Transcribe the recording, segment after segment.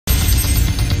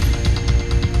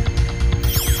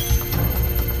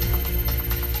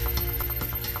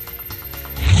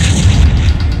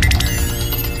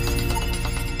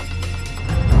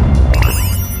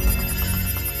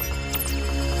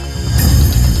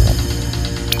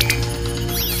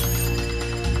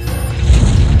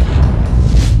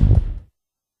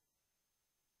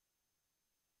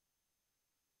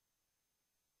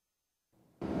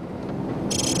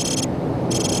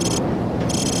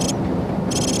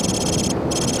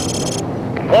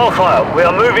Wildfire, we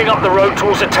are moving up the road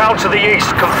towards a town to the east.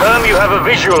 Confirm you have a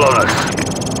visual on us.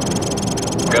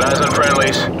 Good eyes on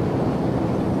friendlies.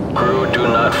 Crew, do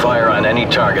not fire on any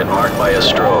target marked by a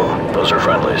strobe. Those are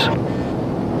friendlies.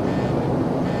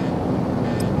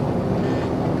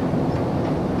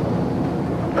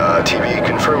 TV,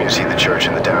 confirm you see the church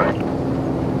in the town.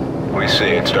 We see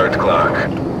it. Start the clock.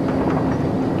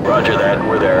 Roger that.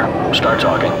 We're there. Start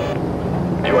talking.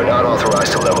 You are not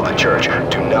authorized to level the church.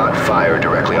 Do not fire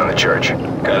directly on the church.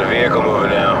 Got a vehicle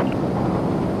moving now.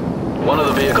 One of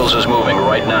the vehicles is moving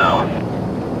right now.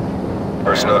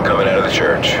 Personnel coming out of the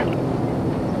church.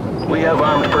 We have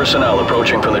armed personnel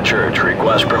approaching from the church.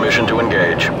 Request permission to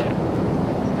engage.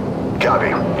 Copy.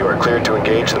 You are cleared to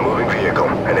engage the moving vehicle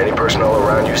and any personnel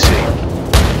around you see.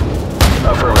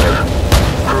 Affirmative.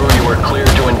 Crew, you are cleared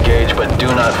to engage, but do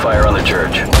not fire on the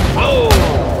church. Whoa!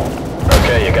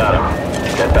 Okay, you got him.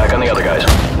 Get back on the other guys.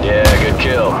 Yeah, good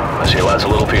kill. I see lots of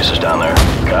little pieces down there.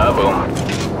 Kaboom.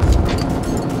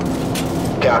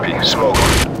 Copy. Smoke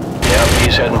him. Yep,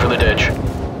 he's heading for the ditch.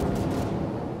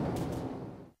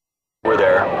 We're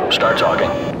there. Start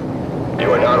talking. You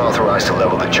are not authorized to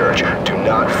level the church. Do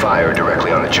not fire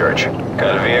directly on the church.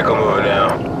 Got a vehicle moving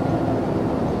now.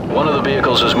 One of the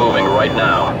vehicles is moving right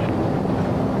now.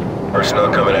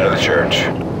 Personnel coming out of the church.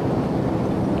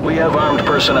 We have armed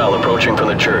personnel approaching from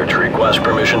the church. Request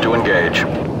permission to engage.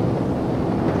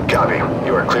 Copy.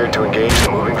 You are cleared to engage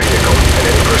the moving vehicle and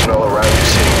any personnel around you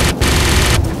see.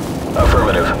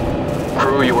 Affirmative.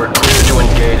 Crew, you are cleared to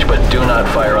engage, but do not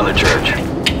fire on the church.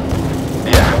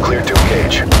 Yeah, cleared to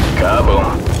engage.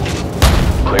 Kaboom.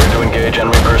 Cleared to engage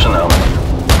enemy personnel.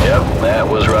 Yep, that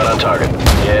was right on target.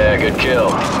 Yeah, good kill.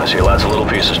 I see lots of little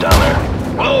pieces down there.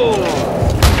 Whoa!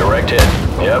 Direct hit.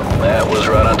 Yep, that was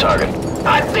right on target.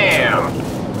 Hot damn!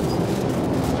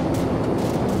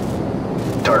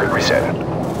 Target reset.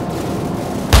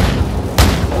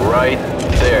 Right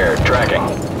there, tracking.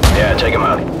 Yeah, take him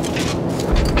out.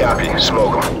 Copy.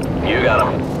 Smoke him. You got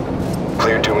him.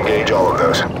 Cleared to engage all of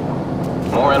those.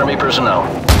 More enemy personnel.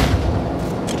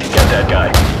 Get that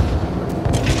guy.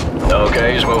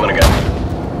 Okay, he's moving again.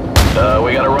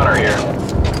 We got a runner here.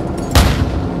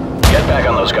 Get back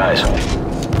on those guys.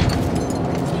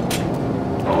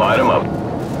 Light him up.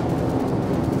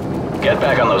 Get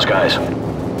back on those guys.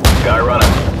 Guy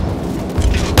running.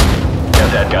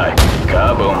 Get that guy.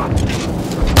 Kaboom.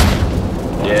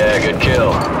 Yeah, good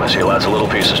kill. I see lots of little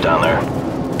pieces down there.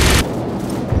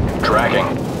 Tracking.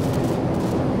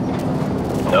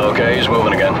 Okay, he's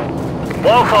moving again.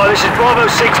 Wildfire, this is Bravo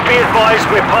 6. Be advised,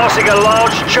 we're passing a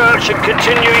large church and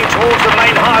continuing towards the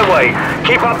main highway.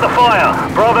 Keep up the fire.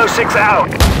 Bravo 6 out.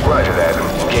 Roger that.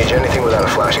 Engage anything without a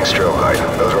flashing strobe light.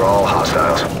 Those are all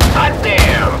hostiles. Hot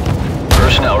damn!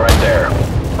 Personnel right there.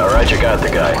 Alright, you got the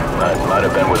guy. I might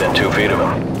have been within 2 feet of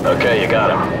him. Okay, you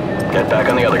got him. Get back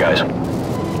on the other guys.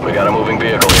 We got a moving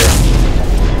vehicle here.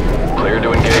 Cleared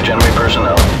to engage enemy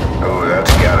personnel. Oh,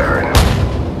 that's gotta hurt.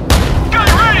 Gun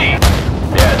ready!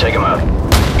 Yeah, take him out.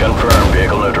 Confirmed,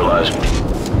 vehicle neutralized.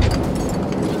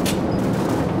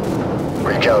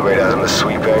 Recalibrate as on the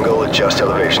sweep angle, adjust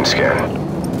elevation scan.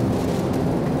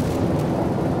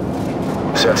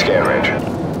 Set scan range.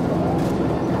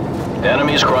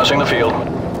 Enemies crossing the field.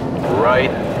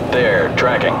 Right there,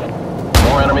 tracking.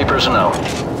 More enemy personnel.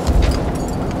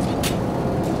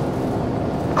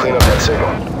 Clean up that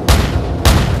signal.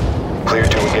 Clear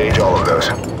to engage all of those.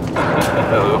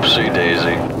 Oopsie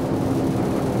daisy.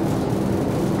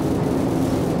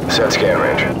 Set scan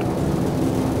range.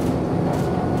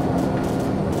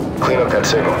 Clean up that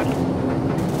signal.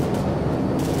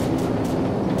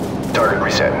 Target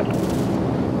reset.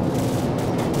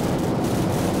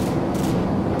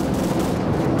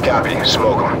 Copy.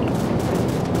 Smoke them.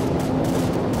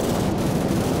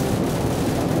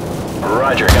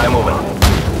 Roger, guy moving.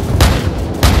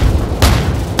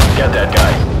 Get that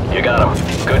guy. You got him.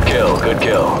 Good kill, good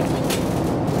kill.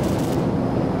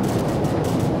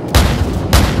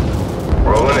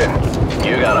 Rolling in.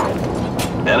 You got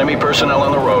him. Enemy personnel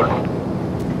on the road.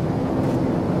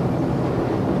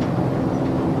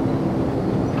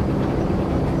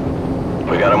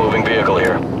 We got a moving vehicle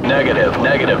here. Negative,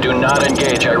 negative. Do not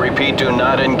engage. I repeat, do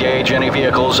not engage any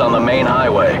vehicles on the main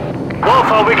highway.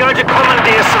 Wildfire, we're going to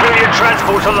commandeer civilian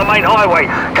transport on the main highway.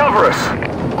 Cover us.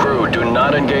 Crew, do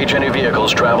not engage any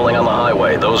vehicles traveling on the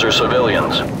highway. Those are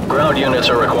civilians. Ground units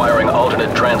are requiring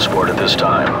alternate transport at this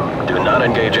time. Do not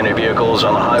engage any vehicles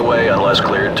on the highway unless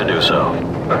cleared to do so.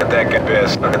 Look at that guy,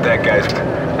 Biss. Look at that guy's...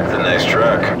 That's a nice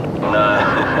truck.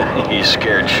 Nah, he's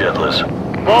scared shitless.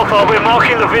 Wildfire, we're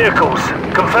marking the vehicles.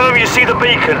 Confirm you see the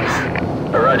beacons.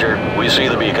 Roger, we see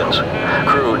the beacons.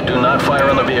 Crew, do not fire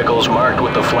on the vehicles marked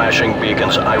with the flashing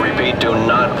beacons. I repeat, do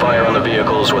not fire on the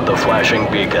vehicles with the flashing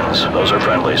beacons. Those are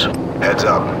friendlies. Heads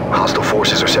up. Hostile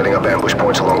forces are setting up ambush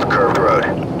points along the curved road.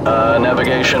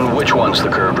 Navigation, which one's the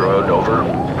curved road? Over.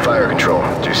 Fire control.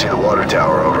 Do you see the water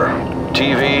tower? Over.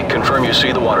 TV, confirm you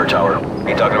see the water tower.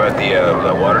 You talking about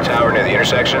the water tower near the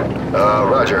intersection?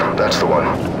 Roger. That's the one.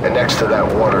 And next to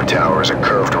that water tower is a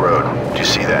curved road. Do you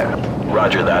see that?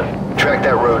 Roger that. Track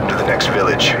that road into the next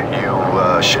village.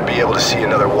 You should be able to see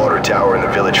another water tower in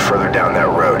the village further down that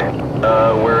road.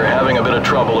 We're having a bit of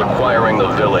trouble acquiring the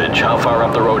village. How far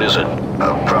up the road is it?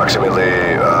 Approximately,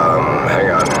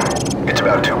 hang on. It's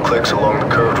about 2 clicks along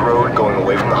the curved road going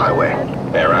away from the highway.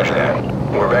 Yeah, roger that.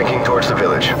 We're banking towards the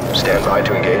village. Stand by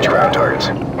to engage ground targets.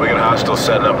 We got hostiles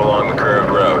setting up along the curved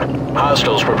road.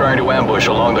 Hostiles preparing to ambush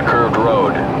along the curved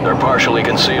road. They're partially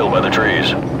concealed by the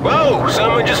trees. Whoa!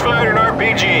 Someone just fired an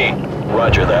RPG!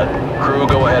 Roger that. Crew,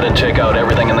 go ahead and take out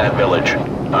everything in that village.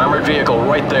 Armored vehicle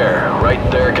right there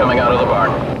coming out of the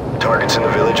barn. Targets in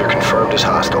the village are confirmed as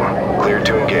hostile. Cleared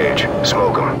to engage.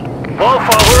 Smoke them.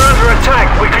 Wildfire, we're under attack.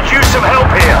 We could use some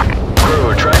help here.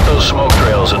 Crew, track those smoke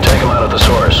trails and take them out at the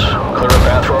source. Clear a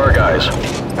path for our guys.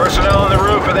 Personnel on the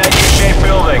roof of that U-shaped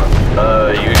building.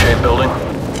 U-shaped building?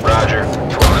 Roger.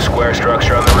 It's one with the square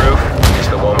structure on the roof. It's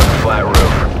the one with the flat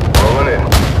roof. Rolling in.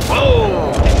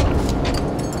 Whoa!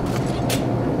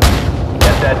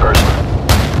 Get that person.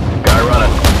 Guy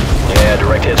running. Yeah,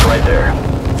 direct hits right there.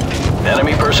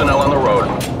 Enemy personnel on the road.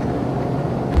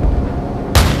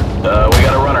 We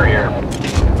got a runner here.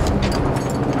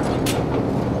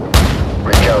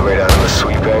 Recalibrate out of the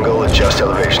sweep angle, adjust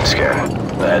elevation scan.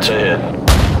 That's a hit.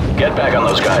 Get back on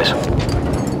those guys.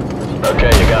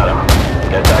 Okay, you got him.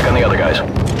 Get back on the other guys.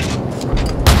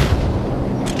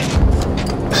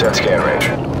 Set scan range.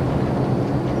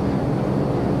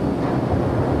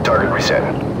 Target reset.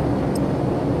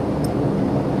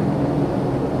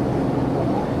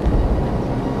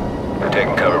 They're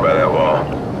taking cover by that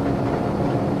wall.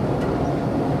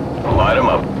 Light them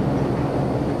up.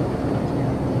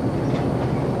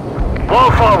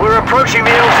 Wildfire, we're approaching the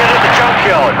LZ at the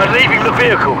junkyard and leaving the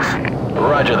vehicles.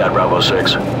 Roger that, Bravo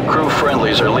 6. Crew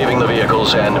friendlies are leaving the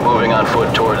vehicles and moving on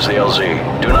foot towards the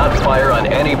LZ. Do not fire on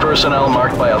any personnel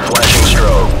marked by a flashing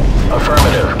strobe.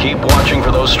 Affirmative. Keep watching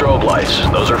for those strobe lights.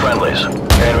 Those are friendlies.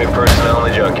 Enemy personnel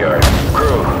in the junkyard.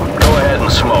 Crew, go ahead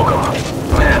and smoke them.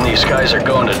 Man, these guys are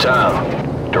going to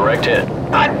town. Direct hit.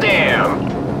 Hot damn!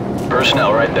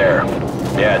 Personnel right there.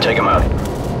 Yeah, take them out.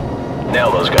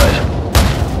 Nail those guys.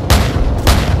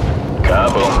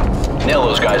 Kaboom. Nail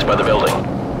those guys by the building.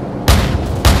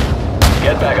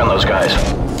 Get back on those guys.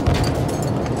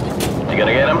 You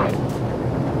gonna get him?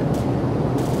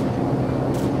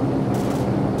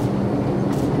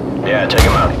 Yeah, take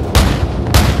him out.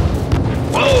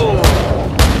 Whoa!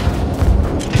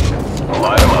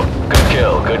 Light him up. Good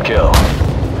kill, good kill.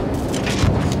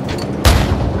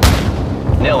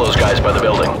 Nail those guys by the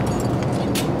building.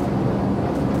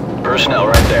 Personnel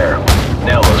right there.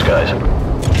 Nail those guys.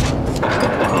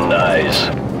 Nice.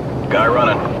 Guy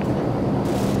running.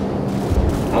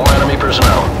 More enemy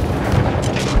personnel.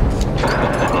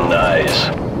 Nice.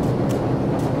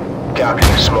 Copy.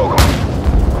 Smoke them.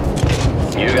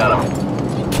 You got him.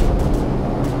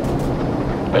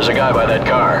 There's a guy by that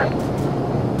car.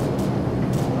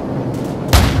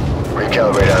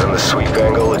 Recalibrate out on the sweep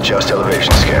angle, adjust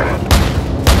elevation scan.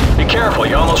 Be careful,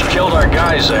 you almost killed our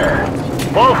guys there.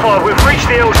 Wildfire, we've reached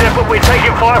the LZ, but we're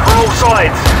taking fire from all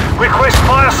sides. Request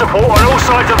fire support on all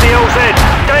sides of the LZ.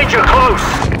 Danger close.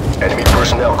 Enemy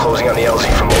personnel closing on the LZ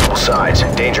from multiple sides.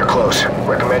 Danger close.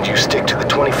 Recommend you stick to the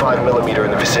 25mm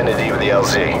in the vicinity of the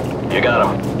LZ. You got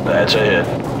him. That's a hit.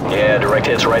 Yeah, direct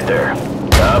hit's right there.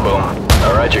 Kaboom.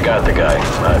 Alright, you got the guy.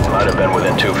 I might have been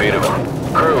within 2 feet of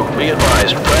him. Crew, be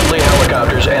advised. Friendly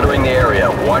helicopters entering the area.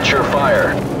 Watch your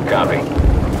fire. Copy.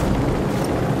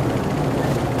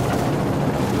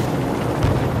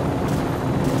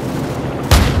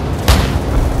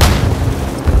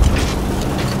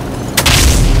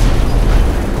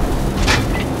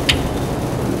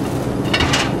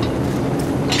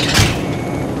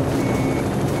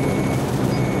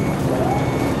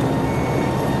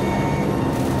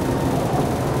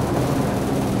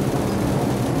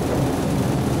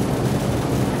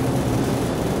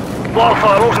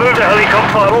 Wildfire, let's move to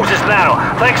helicopter orders now.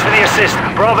 Thanks for the assist.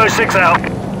 Bravo 6 out.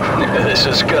 This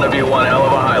is gonna be one hell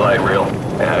of a highlight reel.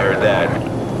 Yeah, I heard that.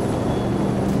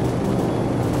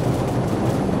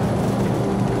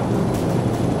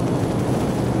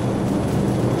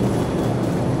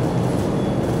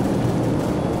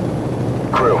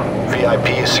 Crew,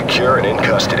 VIP is secure and in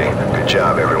custody. Good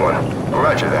job, everyone.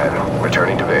 Roger that.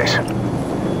 Returning to base.